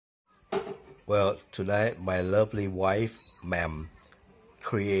Well, tonight my lovely wife, ma'am,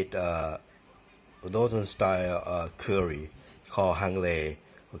 create a northern style curry called hang lei.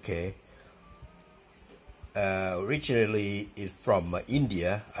 Okay. Originally it's from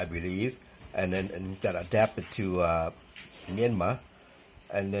India, I believe, and then got adapted to Myanmar,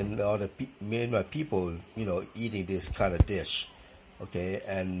 and then all the Myanmar people, eating this kind of dish. Okay,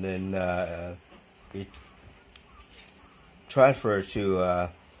 and then it transferred to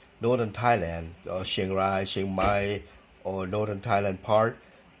northern Thailand, or Chiang Rai, Chiang Mai, or northern Thailand part.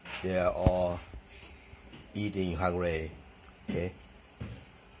 They are all eating hang lei. Okay,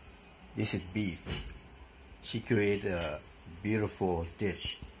 this is beef. She created a beautiful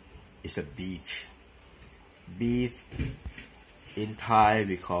dish. It's a beef. Beef in Thai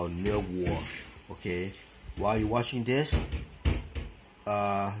we call นื้อวัว. Okay, while you're watching this,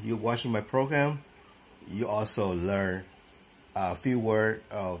 you're watching my program, you also learn a few words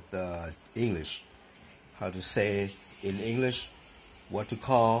of the English, how to say in English, what to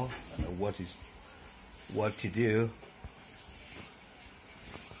call, what to do.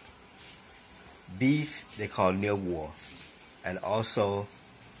 Beef they call เนื้อวัว and also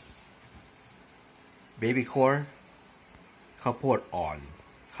baby corn ข้าวโพดอ่อน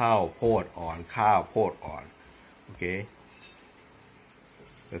okay,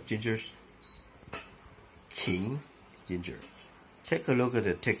 ginger, king ginger. Take a look at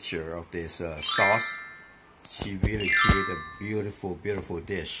the texture of this sauce. She really created a beautiful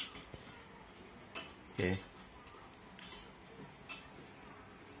dish. Okay,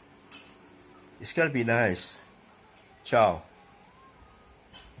 it's gonna be nice. Ciao.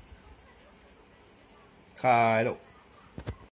 คายลูก